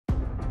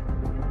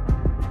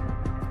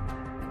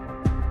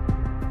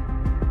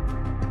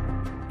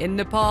In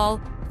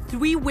Nepal,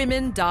 3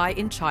 women die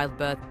in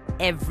childbirth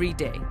every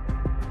day.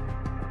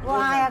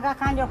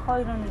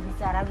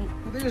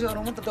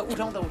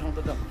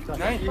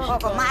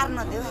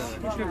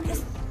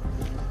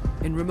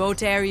 In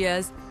remote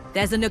areas,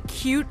 there's an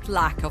acute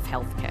lack of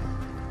healthcare.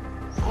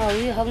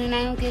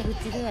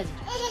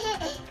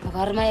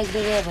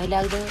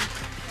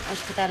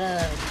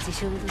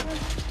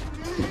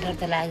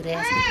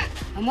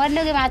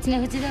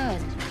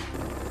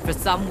 For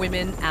some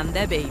women and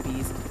their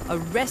babies, a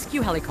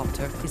rescue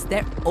helicopter is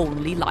their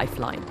only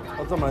lifeline.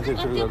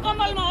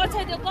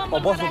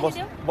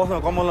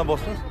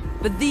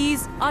 But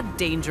these are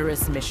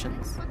dangerous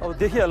missions.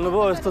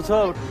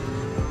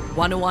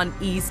 101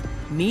 East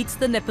meets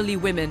the Nepali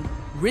women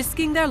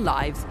risking their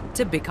lives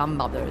to become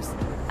mothers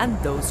and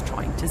those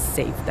trying to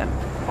save them.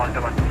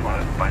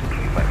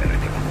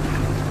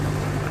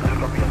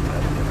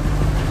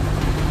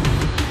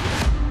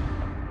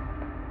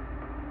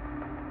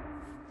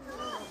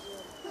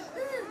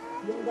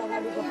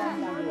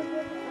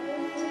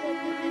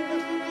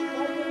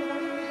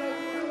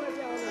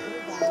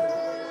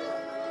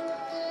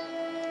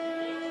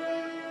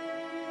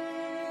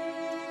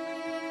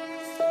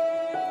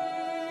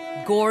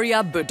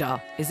 Goria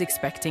Buddha is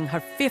expecting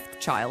her 5th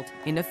child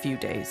in a few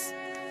days.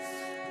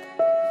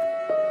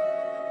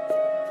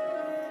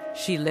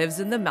 She lives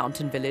in the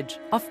mountain village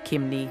of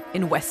Kimni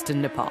in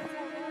western Nepal.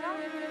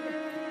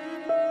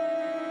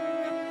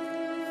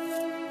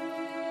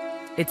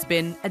 It's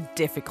been a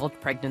difficult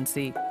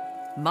pregnancy,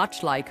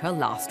 much like her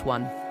last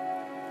one.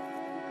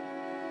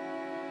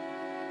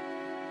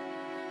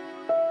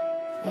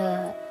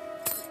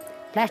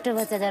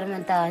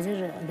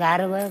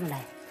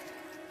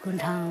 कुन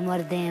ठाउँ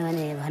मर्दे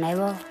भने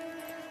भनाइबो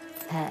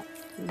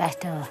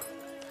last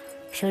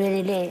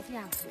छोरीले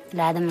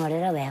लादम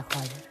मरेर भएको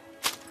हजुर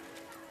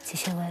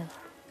चिसो भयो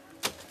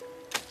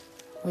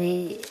उही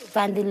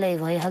 5 दिनलाई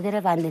भइसकेर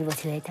 5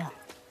 दिनपछि है त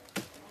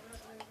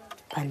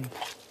 5 दिन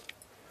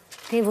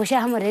त्यही भुसा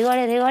हम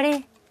रेगडे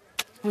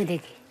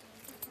उदेखि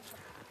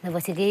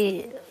पछि केही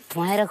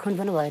भएर खुन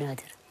पनि भएन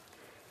हजुर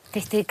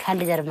त्यस्तै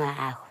खाली जरमा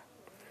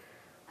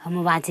आएको म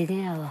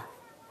बाँचेकै अब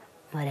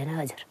मरेन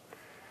हजुर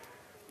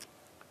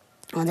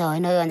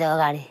होइन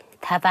अगाडि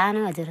थाहा पाएन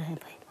हजुर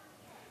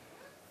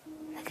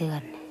के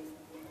गर्ने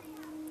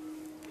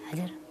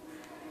हजुर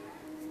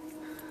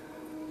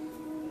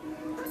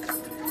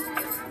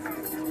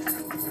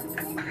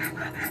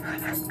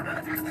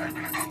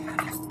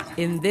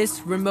In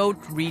this remote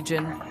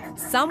region,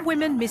 some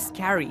women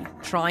miscarry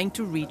trying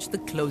to reach the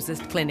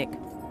closest clinic.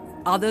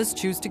 Others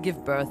choose to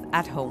give birth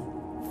at home,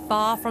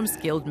 far from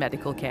skilled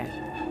medical care.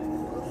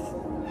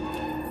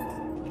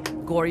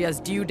 Goria's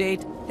due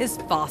date is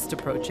fast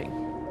approaching,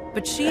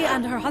 but she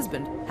and her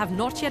husband have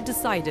not yet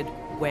decided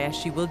where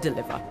she will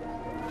deliver.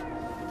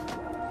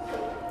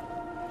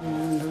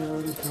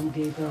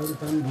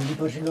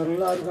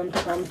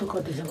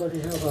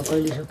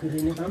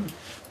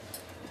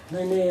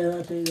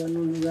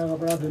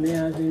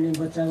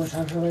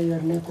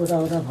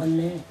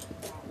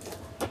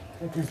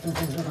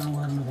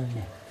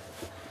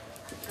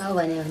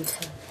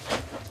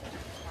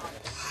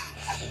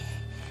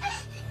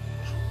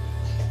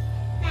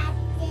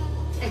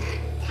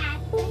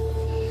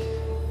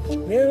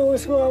 मेरो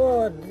उसको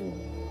अब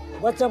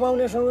बच्चा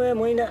पाउने समय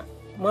महिना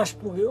मास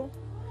पुग्यो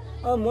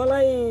अब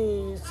मलाई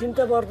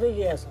चिन्ता पर्दै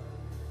गएको छ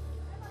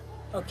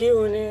अब के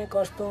हुने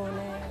कस्तो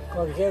हुने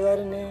के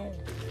गर्ने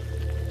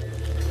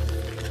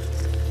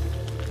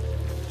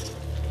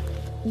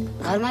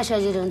घरमा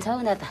सजिलो हुन्छ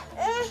हुँदा त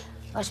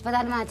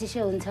अस्पतालमा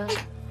चिसो हुन्छ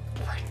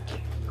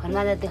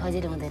घरमा जति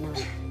सजिलो हुँदैन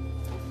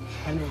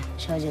घरमा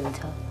सजिलो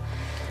हुन्छ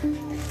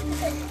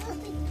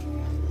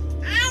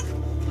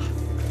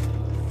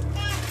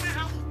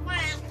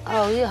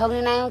यो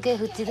हग्ने नायो के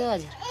हुच्ची त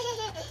हजुर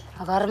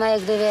घरमा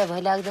 1-2 बजे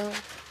भइलाग्दो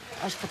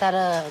अस्पताल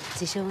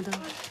चिसो हुँदो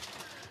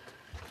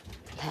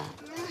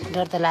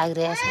डर त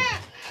लागिरहेछ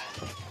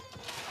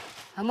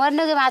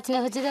मर्ने कि बाँच्ने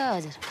हुच्ची त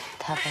हजुर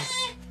थाहा पाएँ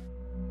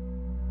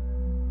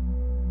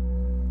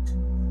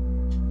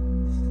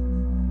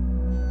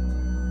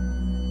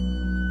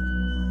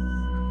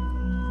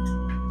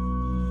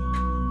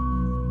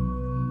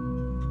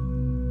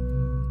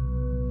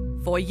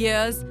For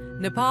years,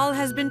 Nepal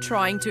has been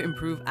trying to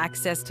improve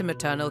access to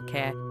maternal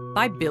care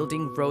by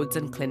building roads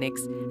and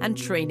clinics and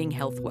training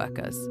health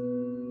workers.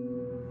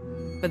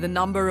 But the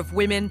number of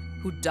women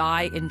who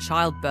die in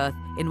childbirth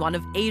in one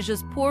of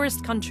Asia's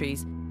poorest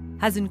countries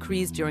has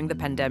increased during the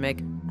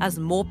pandemic as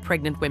more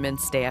pregnant women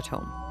stay at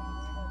home.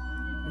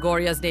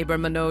 Goria's neighbor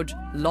Manoj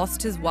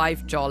lost his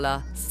wife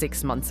Jola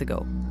 6 months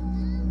ago.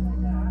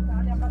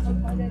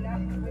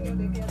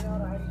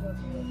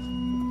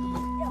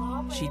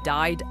 She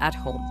died at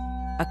home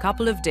a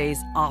couple of days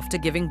after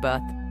giving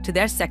birth to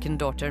their second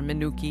daughter,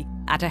 Minuki,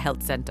 at a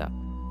health center.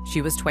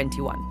 She was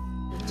 21.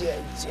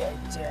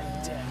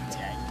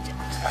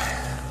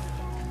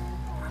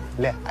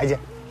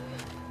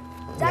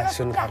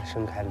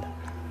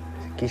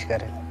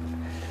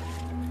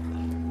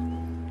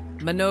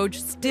 Manoj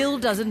still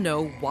doesn't know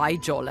why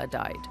Jola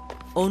died.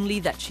 only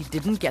that she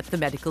didn't get the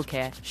medical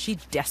care she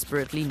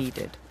desperately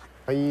needed.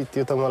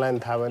 त्यो त मलाई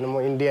थाहा भएन म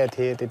India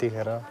थिए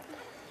त्यतिखेर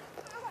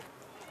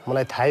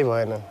मलाई थाहै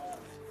भएन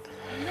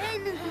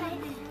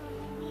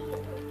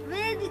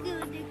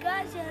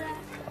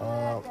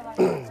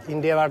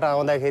इन्डियाबाट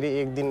आउँदाखेरि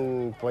एक दिन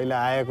पहिला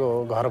आएको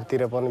हो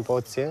घरतिर पनि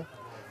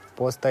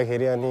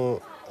पहुँच्दाखेरि अनि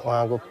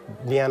उहाँको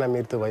बिहान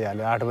मृत्यु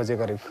भइहाल्यो 8 बजे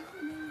करिब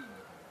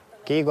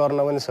केही गर्न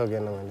पनि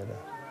सकेन मैले त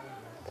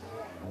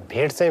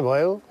भेट चाहिँ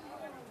भयो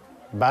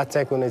बात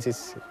चाहिँ कुनै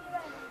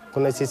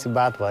चीज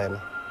बात भएन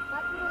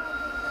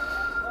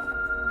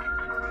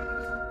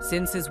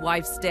Since his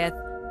wife's death,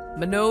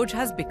 Manoj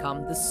has become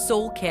the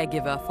sole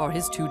caregiver for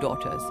his 2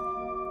 daughters,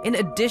 in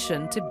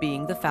addition to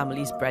being the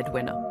family's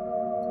breadwinner.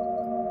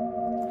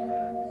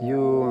 यो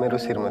मेरो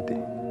श्रीमती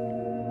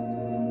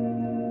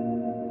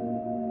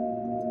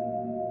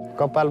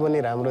कपाल पनि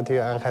राम्रो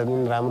थियो आँखा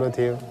पनि राम्रो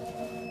थियो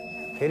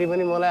फेरि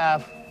पनि मलाई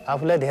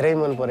आफूलाई धेरै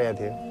मन परेको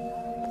थियो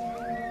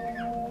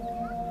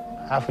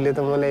आफूले त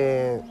मलाई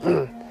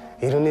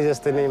हिरोनी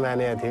जस्तो नै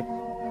मानेको थियो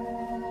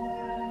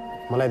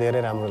मलाई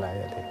धेरै राम्रो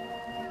लागेको थियो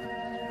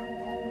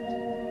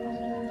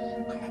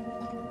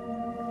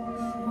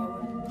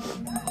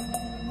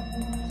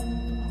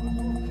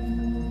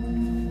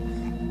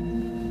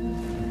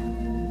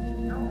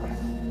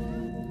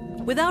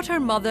Without her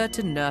mother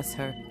to nurse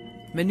her,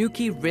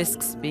 Manuki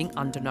risks being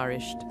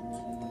undernourished.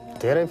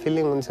 धेरै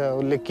फिलिङ हुन्छ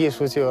उले के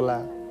सोच्यो होला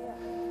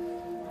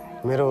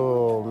मेरो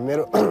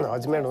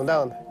हस्बन्ड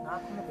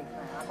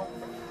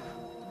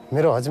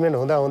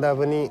हुँदा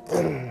पनि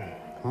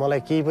मलाई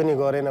केही पनि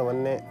गरेन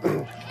भन्ने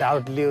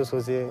डाउट लियो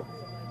सोचे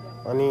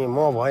अनि म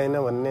भएन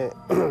भन्ने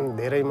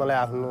धेरै मलाई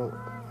आफ्नो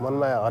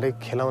मनमा हरेक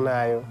खेलाउन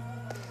आयो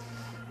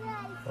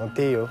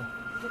त्यही हो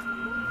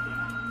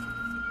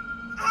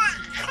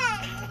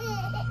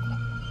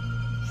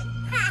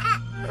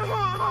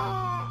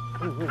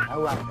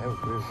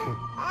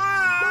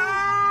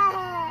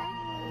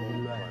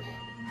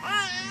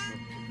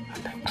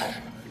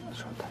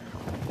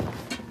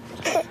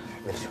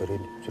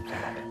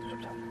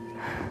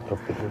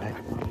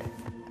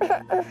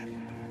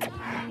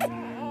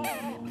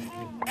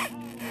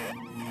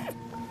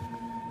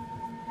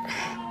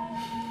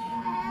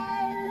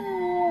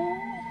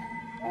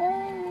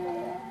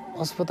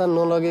अस्पताल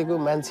नलगेको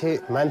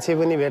मान्छे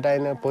पनि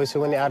भेटाएन पैसा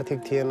पनि आर्थिक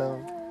थिएन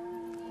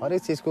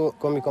हरेक चीजको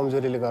कमी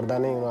कमजोरीले गर्दा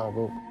नै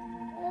उहाँको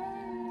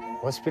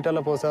हस्पिटल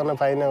पहुँचाउन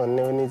पाइन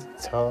भन्ने पनि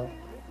छ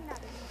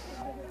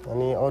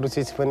अनि अरु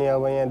चीज पनि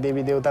अब यहाँ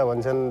देवी देवता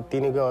भन्छन्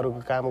तिनीको अरुको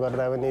काम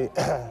गर्दा पनि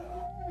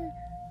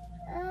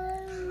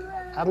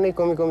आफ्नै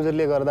कमी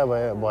कमजोरीले गर्दा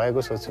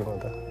भएको सोच्छु म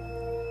त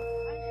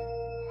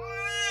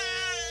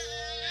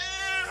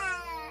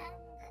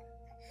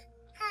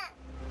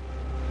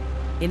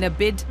In a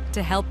bid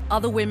to help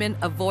other women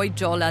avoid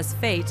Jola's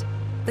fate,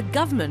 the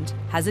government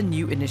has a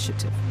new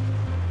initiative.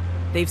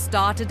 They've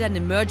started an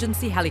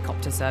emergency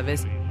helicopter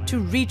service to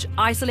reach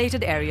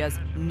isolated areas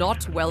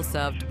not well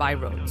served by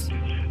roads.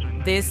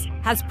 This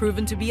has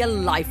proven to be a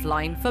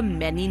lifeline for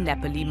many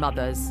Nepali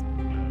mothers.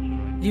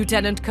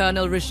 Lieutenant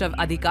Colonel Rishabh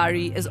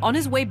Adhikari is on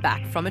his way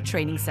back from a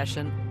training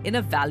session in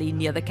a valley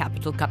near the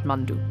capital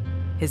Kathmandu.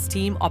 His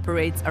team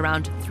operates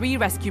around 3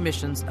 rescue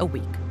missions a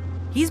week.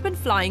 He's been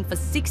flying for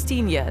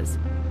 16 years,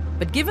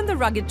 but given the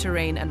rugged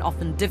terrain and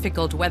often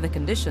difficult weather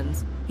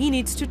conditions, he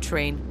needs to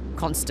train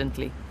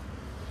constantly.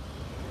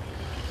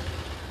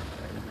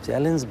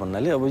 Challenge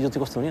भन्नाले अब यो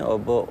चाहिँ कस्तो भने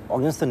अब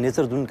against the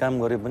nature जुन काम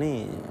गरे पनि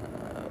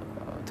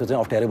त्यो चाहिँ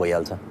अप्ठ्यारै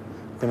भइहाल्छ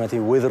त्यसमाथि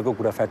वेदरको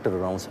कुरा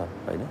फ्याक्टरहरु आउँछ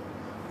हैन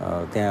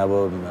त्यहाँ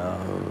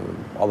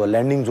अब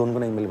ल्यान्डिङ जोन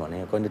पनि मैले भने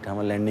कहिले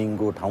ठाउँमा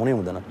ल्यान्डिङको ठाउँ नै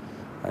हुँदैन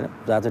हैन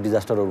जहाँ चाहिँ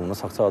डिजास्टरहरु हुन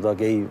सक्छ अथवा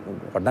केही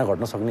घटना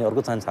घट्न सक्ने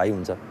अर्को चान्स हाई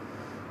हुन्छ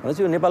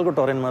भनेपछि यो नेपालको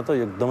टरेनमा त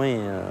एकदमै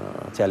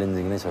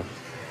च्यालेन्जिङ नै छ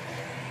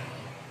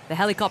The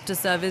helicopter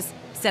service,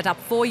 set up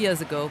 4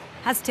 years ago,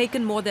 has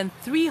taken more than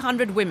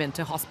 300 women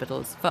to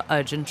hospitals for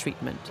urgent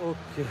treatment.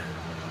 Okay.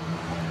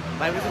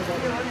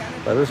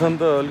 Vibration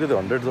त अलिकति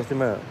 100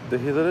 जतिमा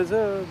देखिँदो रहेछ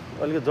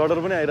अलिकति जडर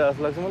पनि आइरहेको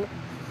जस्तो लाग्छ मलाई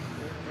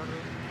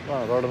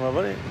रडरमा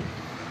पनि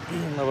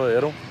अब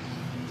हेरौँ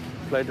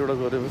फ्लाइट एउटा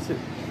गरेपछि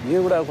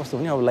यो एउटा कस्तो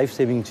भने अब लाइफ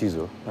सेभिङ चिज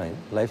हो है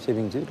लाइफ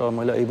सेभिङ चिज र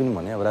मैले यही पनि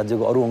भने अब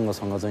राज्यको अरू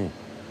अङ्गसँग चाहिँ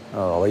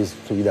हवाई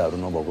सुविधाहरू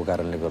नभएको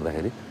कारणले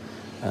गर्दाखेरि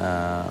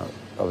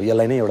अब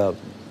यसलाई नै एउटा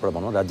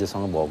भनौँ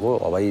राज्यसँग भएको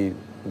हवाई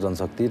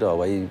जनशक्ति र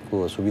हवाईको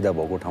सुविधा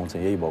भएको ठाउँ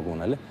चाहिँ यही भएको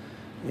हुनाले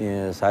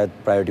सायद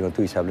प्रायोरिटीमा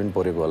त्यो हिसाबले पनि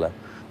परेको होला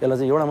यसलाई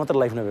चाहिँ एउटा मात्र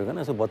लाइफ नभएको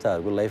यसो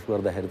बच्चाहरूको लाइफ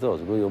गर्दाखेरि त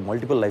हजुरको यो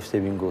मल्टिपल लाइफ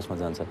सेभिङको उसमा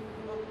जान्छ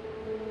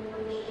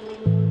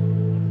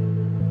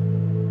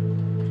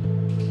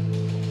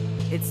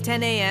It's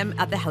 10 a.m.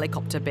 at the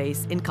helicopter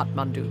base in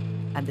Kathmandu,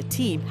 and the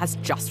team has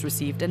just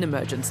received an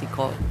emergency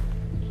call.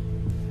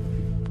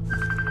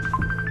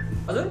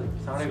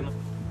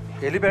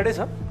 Helipad छ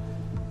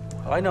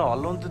हैन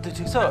हल्लाउनु त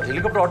ठिक छ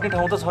हेलिकप्टर अट्ने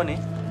ठाउँ त छ नि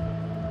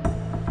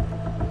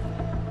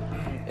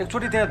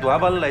एकचोटी त्यहाँ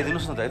धुवाबाल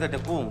लगाइदिनुस् न त है त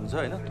त्यहाँ को हुन्छ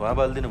हैन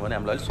धुवाबाल दिनु भने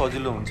हामीलाई अलि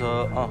सजिलो हुन्छ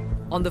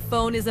On the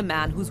phone is a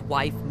man whose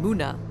wife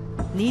Muna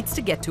needs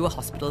to get to a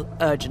hospital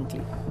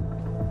urgently.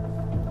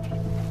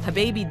 Her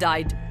baby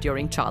died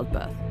during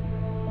childbirth.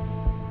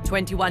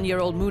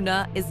 21-year-old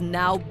Muna is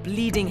now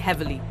bleeding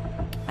heavily,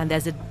 and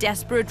there's a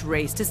desperate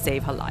race to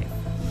save her life.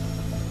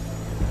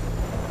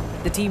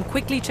 The team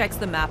quickly checks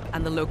the map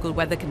and the local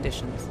weather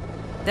conditions.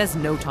 There's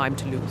no time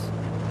to lose.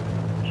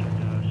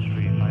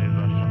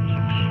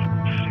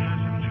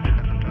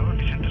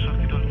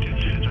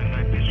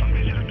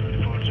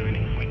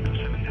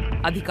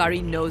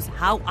 Adhikari knows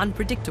how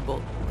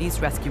unpredictable these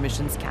rescue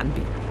missions can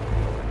be.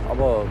 अब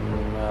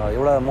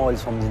एउटा म अहिले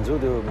सम्झिन्छु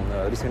त्यो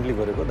recently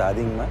गरेको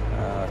धादिङमा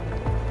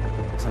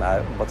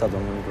आयो बच्चा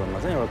जन्मने क्रममा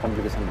चाहिँ एउटा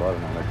कम्प्लिकेसन भयो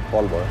हामीलाई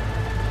कल भयो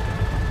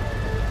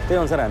त्यही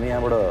अनुसार हामी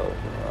यहाँबाट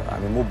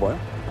हामी मुभ भयो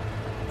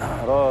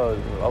र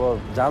अब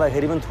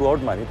जाँदाखेरि पनि थ्रु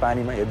आउटमा हामी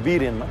पानीमा हेभी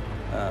रेनमा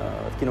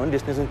किनभने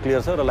डेस्टिनेसन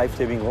क्लियर छ र लाइफ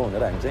सेभिङ हो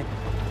भनेर हामी चाहिँ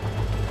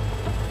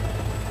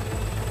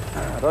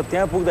र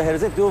त्यहाँ पुग्दाखेरि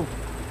चाहिँ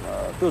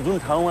त्यो जुन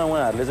ठाउँमा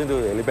उहाँहरूले चाहिँ त्यो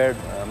हेलिप्याड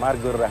मार्क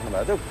गरेर राख्नु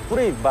भएको थियो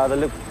पुरै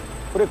बादलले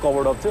पुरै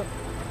कभर्ड अप थियो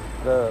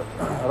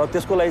र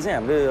त्यसको लागि चाहिँ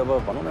हामीले अब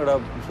भनौँ न एउटा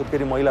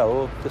सुत्केरी महिला हो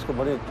त्यसको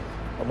पनि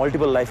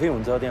मल्टिपल लाइफै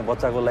हुन्छ त्यहाँ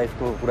बच्चाको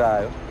लाइफको कुरा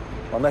आयो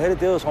भन्दाखेरि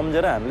त्यो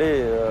सम्झेर हामीले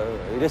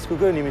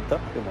रेस्क्युकै निमित्त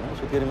त्यो भनौँ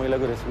सुत्केरी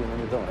महिलाको रेस्क्यु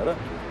निमित्त भनेर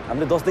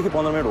हामीले 10 देखि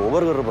 15 मिनट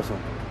होभर गरेर बस्यौँ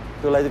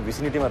त्यसलाई चाहिँ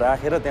भिसिनिटीमा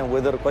राखेर त्यहाँ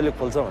वेदर कहिले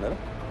खोल्छ भनेर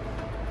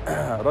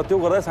र त्यो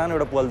गर्दा सानो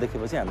एउटा पल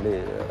देखेपछि हामीले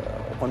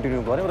कन्टिन्यू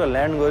गऱ्यौँ र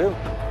ल्यान्ड गऱ्यौँ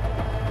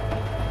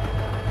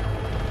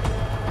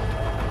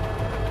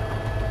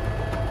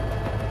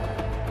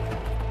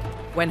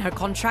When her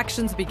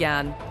contractions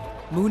began,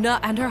 Muna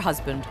and her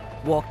husband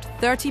walked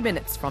 30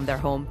 minutes from their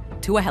home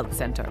to a health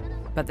center,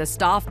 but the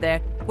staff there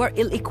were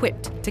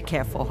ill-equipped to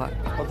care for her.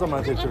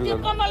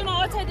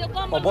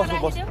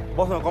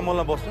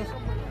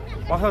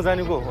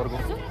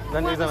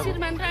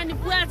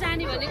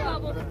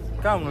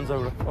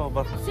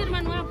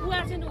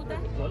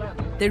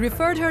 They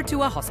referred her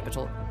to a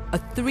hospital, a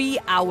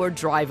 3-hour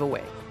drive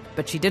away,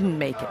 but she didn't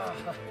make it.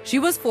 She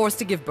was forced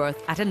to give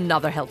birth at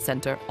another health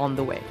center on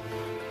the way.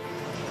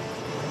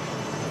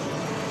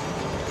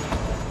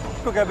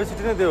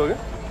 Capacity नै त्यो हो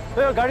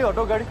क्या ए गाडी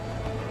हटाऊ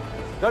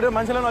गाडी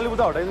मान्छेलाई अलि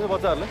उता हटाइदिन्छ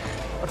बच्चाहरूलाई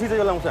ठिक छ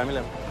यसलाई आउँछ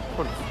हामीलाई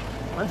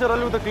मान्छेहरू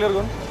अलि उता क्लियर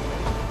गर्नु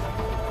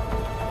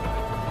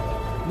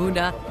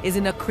Muna is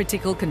in a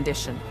critical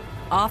condition.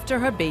 After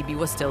her baby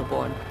was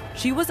stillborn,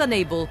 she was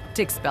unable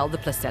to expel the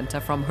placenta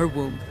from her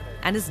womb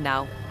and is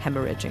now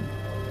hemorrhaging.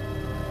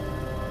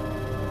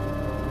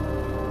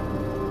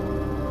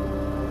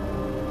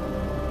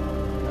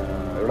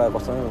 एउटा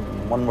कस्तो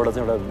मनबाट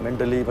चाहिँ एउटा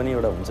मेन्टली पनि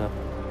एउटा हुन्छ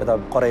यता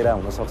कराइरा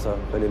हुन सक्छ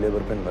कहिले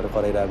लेबर पेन भएर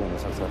कराइराको हुन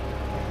सक्छ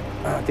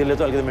त्यसले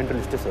चाहिँ अलिकति मेन्टल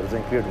स्ट्रेसहरु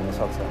चाहिँ क्रिएट हुन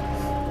सक्छ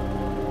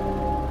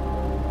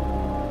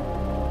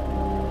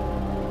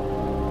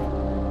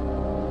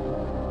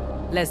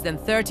Less than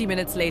 30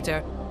 minutes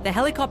later, the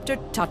helicopter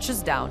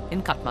touches down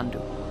in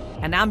Kathmandu.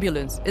 An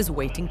ambulance is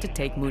waiting to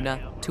take Muna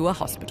to a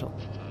hospital.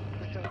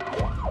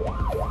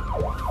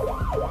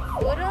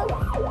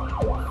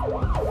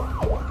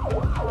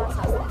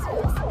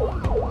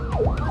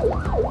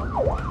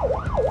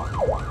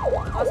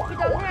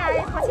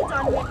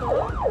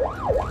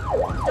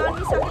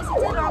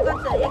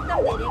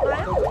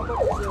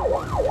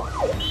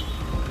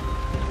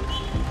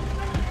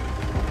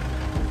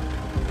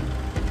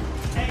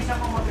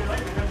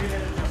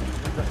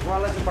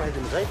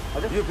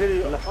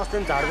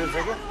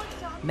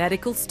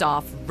 Medical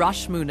staff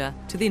rush Muna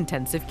to the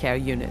intensive care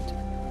unit.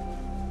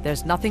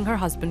 There's nothing her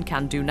husband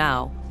can do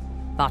now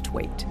but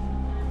wait.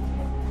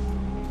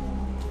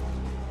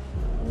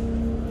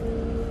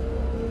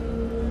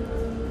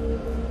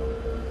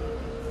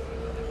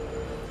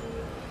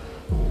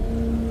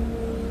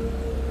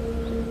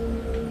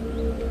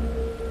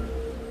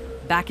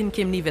 Back in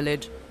Kimni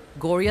village,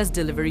 Goria's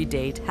delivery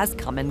date has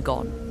come and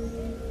gone.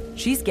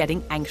 She's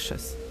getting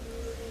anxious.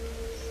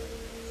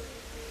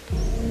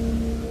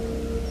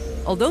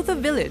 Although the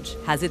village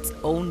has its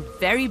own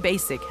very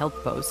basic health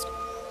post,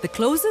 the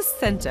closest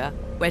center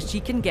where she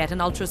can get an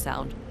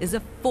ultrasound is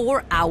a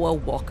 4-hour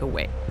walk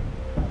away.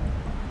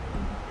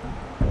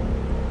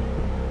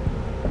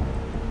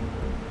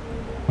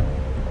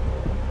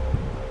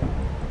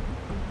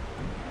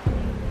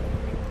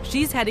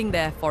 She's heading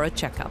there for a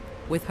checkup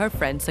with her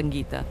friend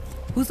Sangeeta,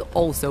 who's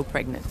also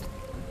pregnant.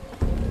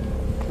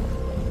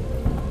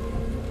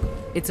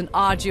 It's an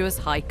arduous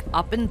hike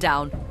up and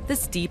down the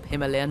steep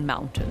Himalayan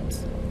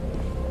mountains.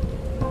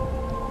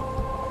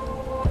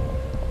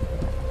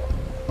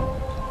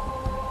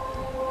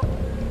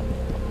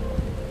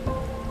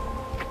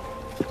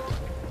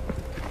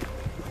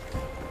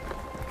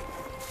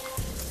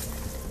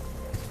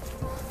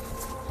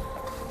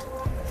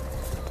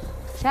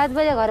 सात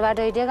बजे घरबाट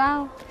हिँडेको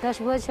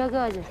 10 बजिसक्यो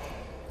हजुर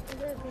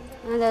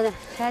अन्त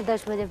सायद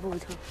 10 बजे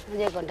पुग्छु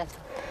अझै 1 घण्टा छ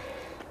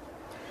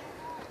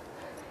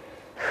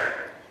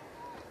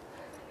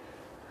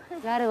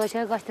गाह्रो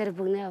भइसक्यो कसरी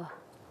पुग्ने अब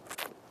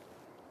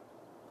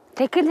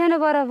ठिकै छैन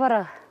बराबर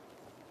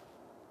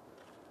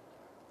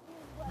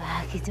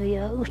बाकी छु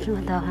यो उठ्नु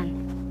दहन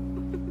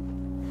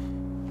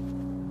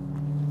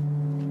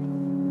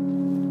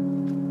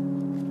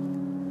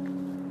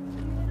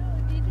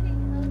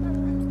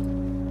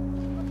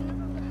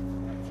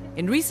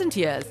In recent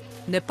years,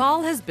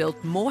 Nepal has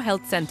built more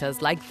health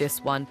centers like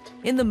this one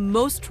in the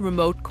most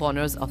remote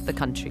corners of the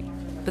country,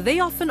 but they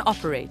often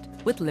operate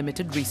with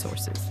limited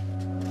resources.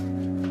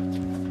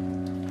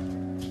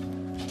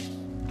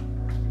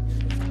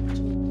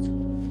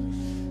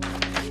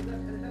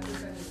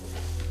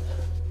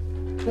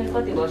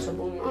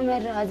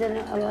 मेरो हजुर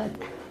अब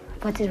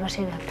 25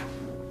 वर्षै भयो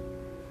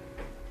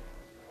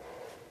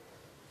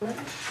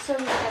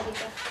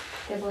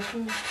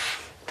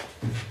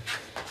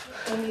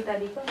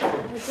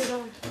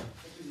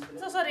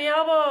सर यहाँ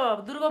अब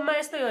दुर्गममा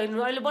यस्तै होइन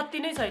अहिले बत्ती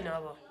नै छैन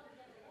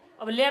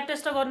अब ल्याब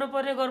टेस्ट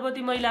गर्नुपर्ने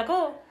गर्भवती महिलाको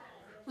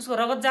उसको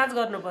रगत जाँच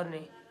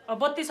गर्नुपर्ने अब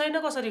बत्ती छैन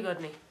कसरी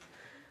गर्ने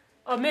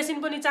अब मेसिन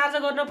पनि चार्ज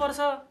गर्नुपर्छ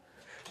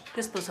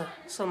त्यस्तो छ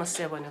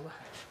समस्या भनेको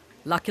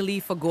Luckily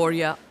for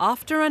Goria,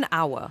 after an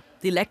hour,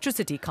 the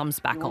electricity comes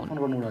back on.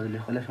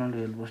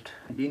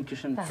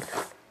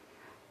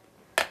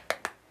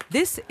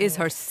 This is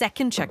her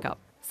second checkup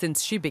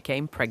since she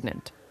became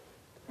pregnant.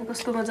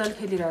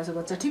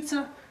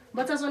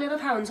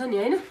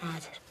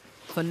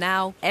 For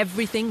now,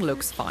 everything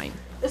looks fine.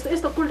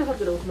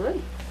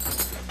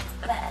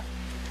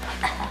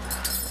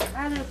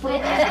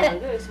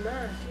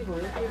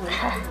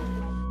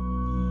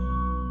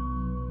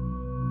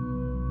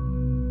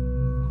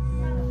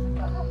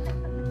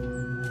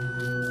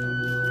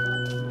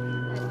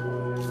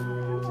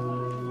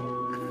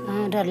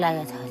 डर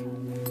लागेको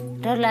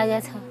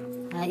छ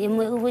यो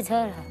उँभो छ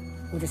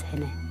उँधो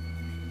छैन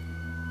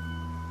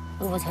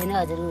उँभो छैन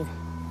हजुर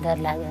डर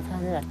लागेको छ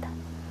हजुर त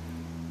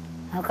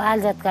काल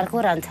जत्काल को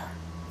रहन्छ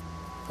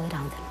कोही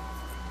रहँदैन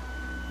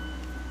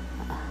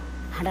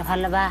हाँडा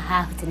फाल्ला बा हा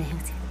हुँदैन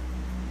हेउँछ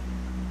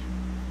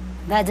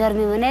दा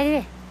जर्मी भने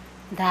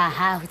दा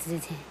हा हुँदैन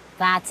थिए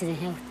 5 रे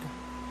हेउँछ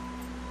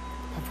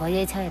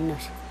भयै छ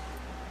हेर्नुहोस्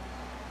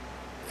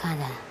कहाँ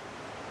जान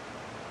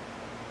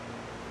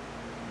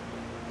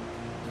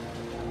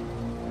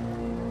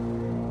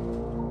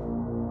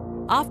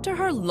After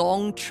her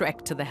long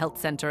trek to the health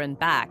center and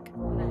back,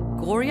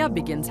 Goria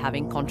begins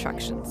having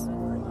contractions.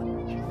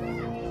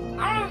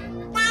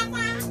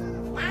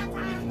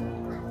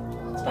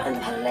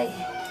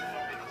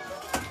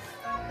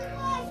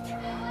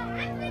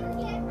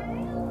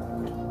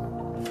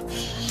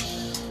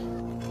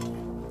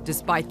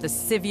 Despite the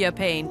severe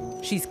pain,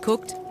 she's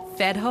cooked,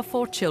 fed her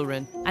 4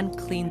 children, and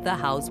cleaned the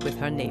house with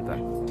her neighbor.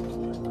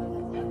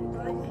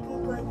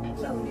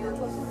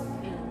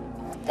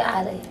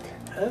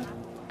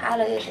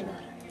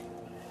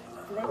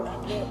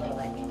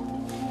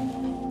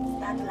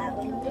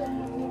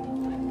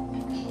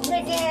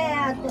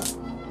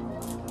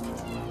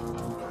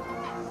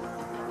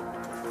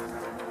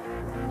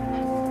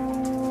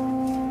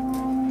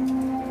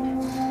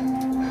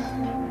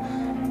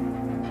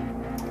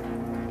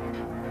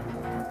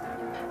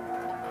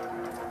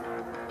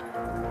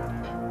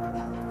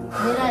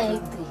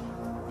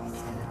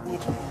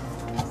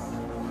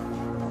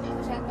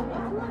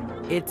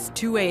 It's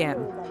 2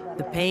 a.m.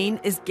 The pain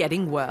is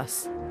getting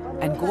worse,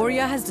 and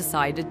Goria has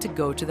decided to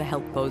go to the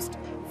health post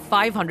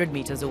 500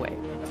 meters away.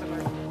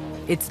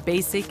 It's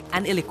basic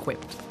and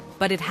ill-equipped,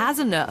 but it has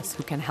a nurse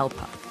who can help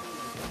her.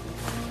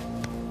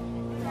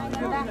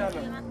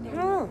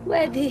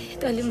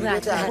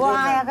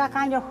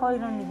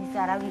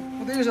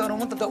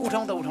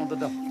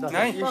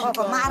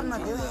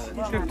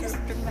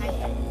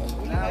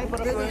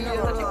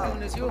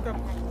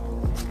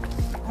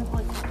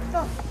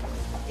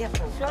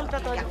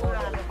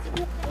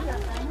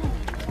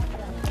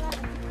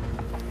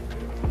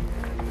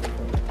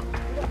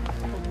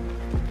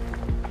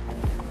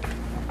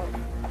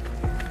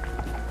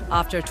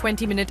 After a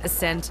 20-minute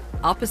ascent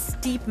up a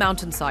steep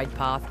mountainside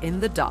path in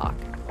the dark,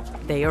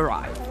 they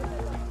arrive.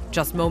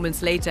 Just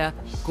moments later,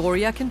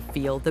 Goria can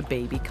feel the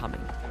baby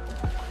coming.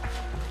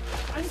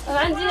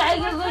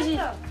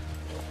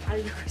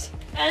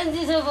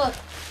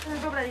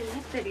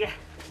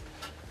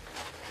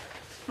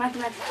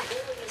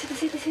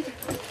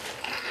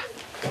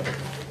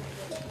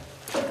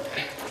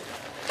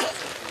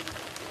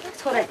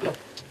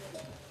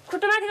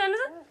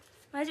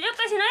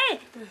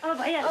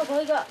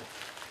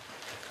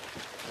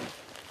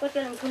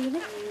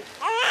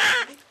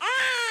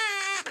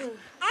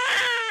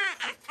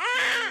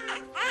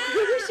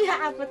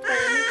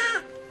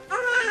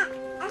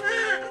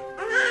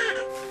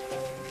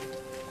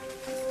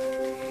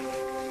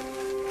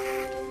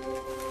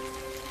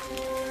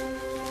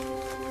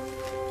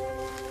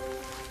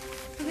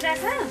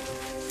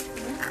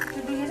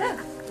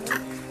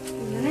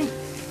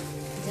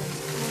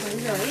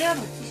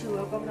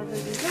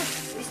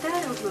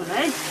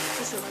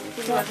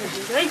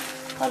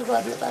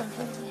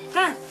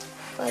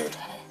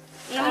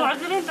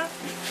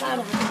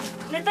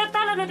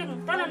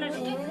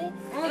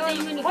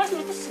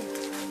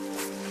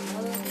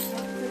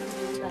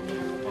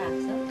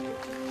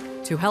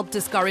 To help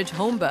discourage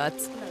home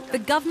births, the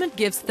government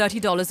gives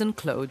 $30 in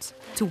clothes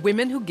to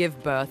women who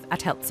give birth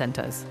at health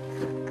centers.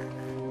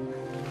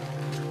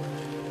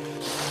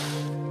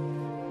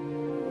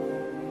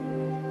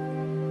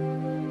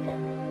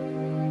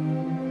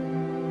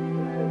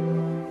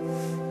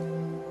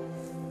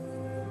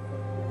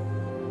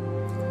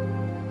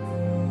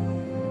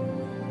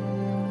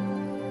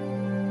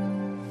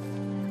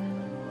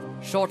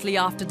 Shortly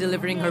after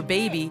delivering her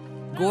baby,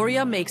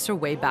 Goria makes her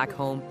way back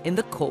home in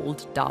the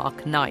cold,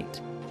 dark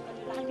night.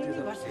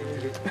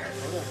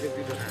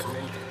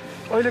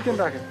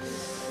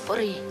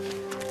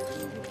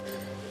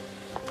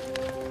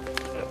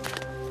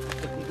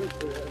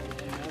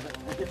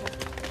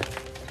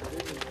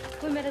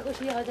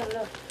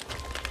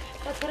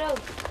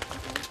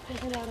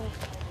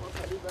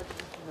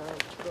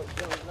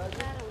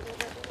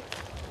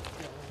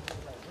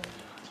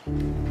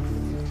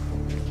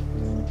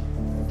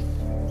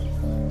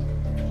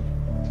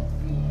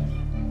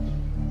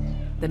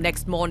 The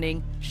next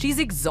morning, she's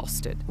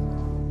exhausted.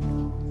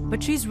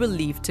 But she's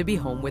relieved to be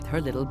home with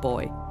her little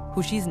boy,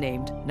 who she's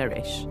named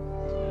Naresh.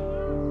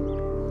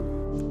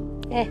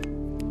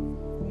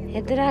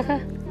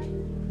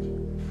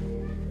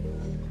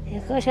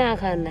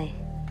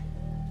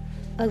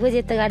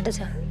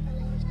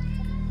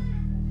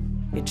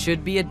 It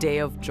should be a day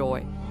of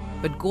joy,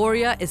 but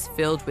Goria is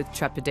filled with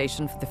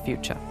trepidation for the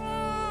future.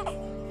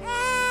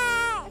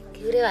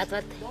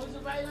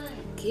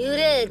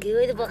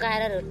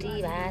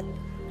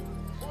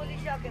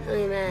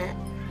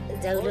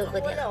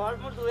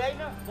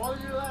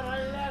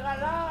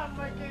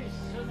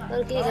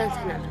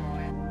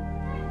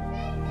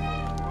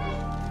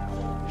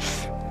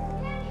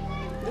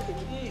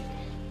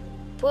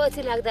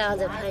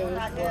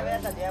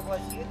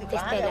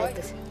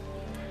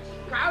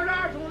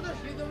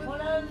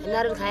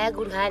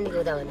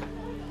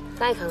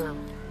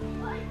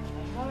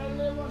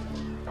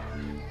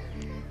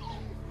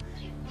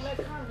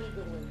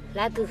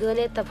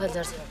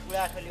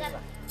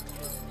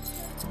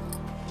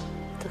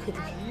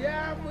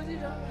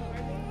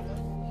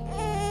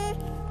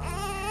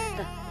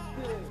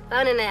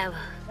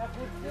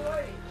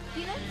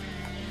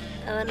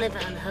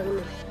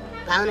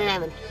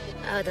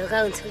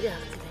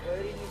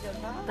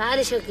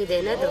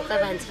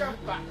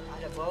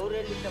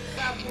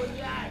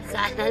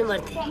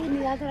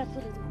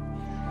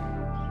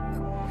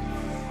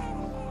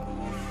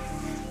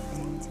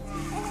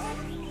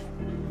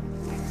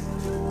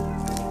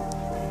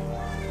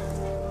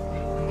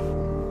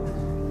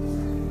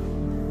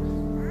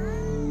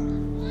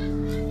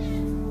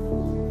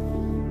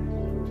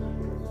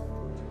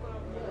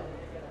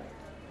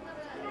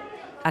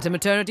 At a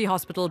maternity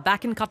hospital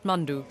back in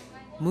Kathmandu,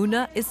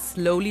 Muna is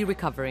slowly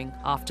recovering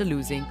after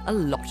losing a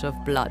lot of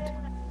blood.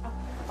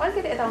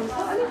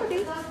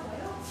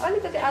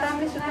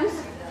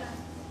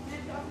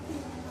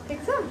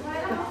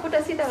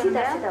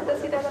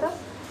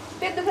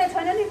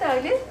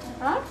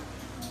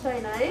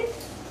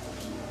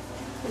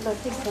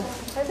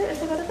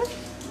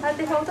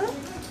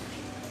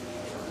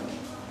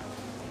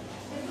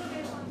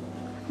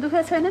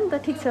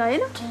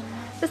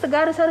 त्यस्तो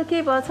गाह्रो साह्रो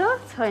के भएछ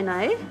छैन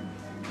है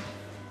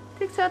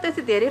ठिक छ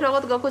त्यति धेरै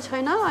रगत गएको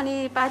छैन अनि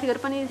पाथीहरु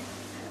पनि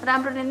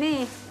राम्ररी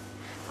नै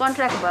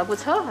कन्ट्र्याक्ट भएको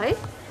छ है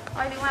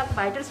अहिले उहाँको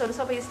भाइटल्सहरु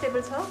सबै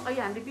स्टेबल छ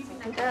अहिले हामीले बिपी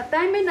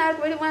टाइममै नआएको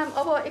भए उहाँ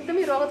अब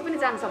एकदमै रगत पनि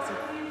जान सक्छ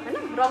हैन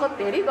रगत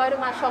धेरै गएर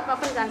उहाँ सकमा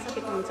पनि जान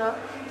सकेको हुन्छ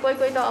कोही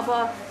कोही त अब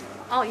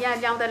यहाँ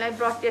ल्याउँदालाई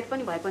ब्लड डेथ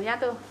पनि भएको या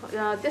त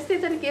त्यस्तै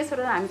चाहिँ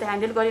केसहरु हामी त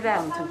ह्यान्डल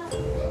गरिरहेका हुन्छौं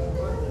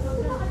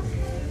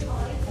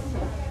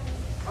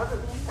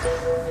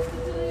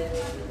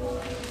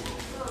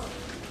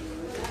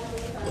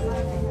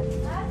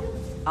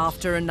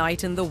After a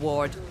night in the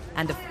ward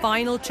and a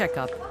final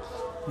checkup,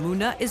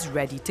 Muna is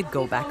ready to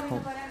go back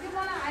home.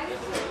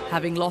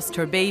 Having lost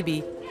her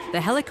baby,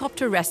 the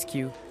helicopter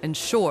rescue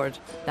ensured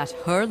that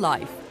her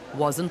life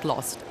wasn't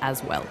lost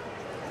as well.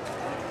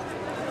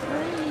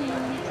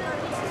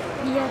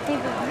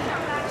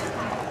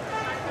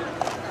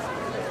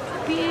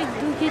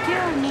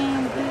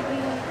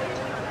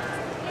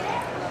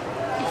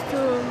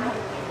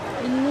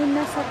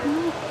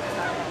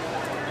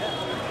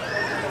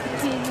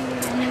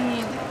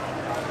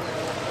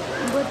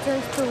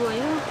 जस्तो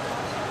भयो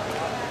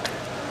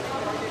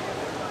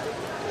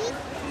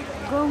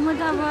गाउँमा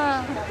त अब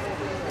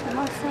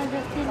मर्छ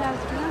जस्तै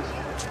लाग्थ्यो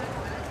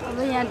अब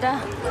यहाँ त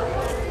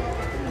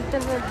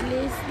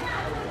तपाईँहरूले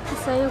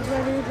सहयोग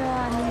गरेर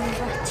अनि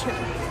बाँच्यो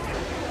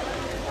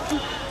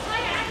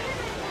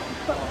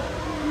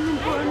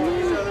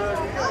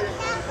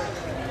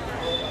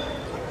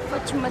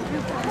पछि मात्रै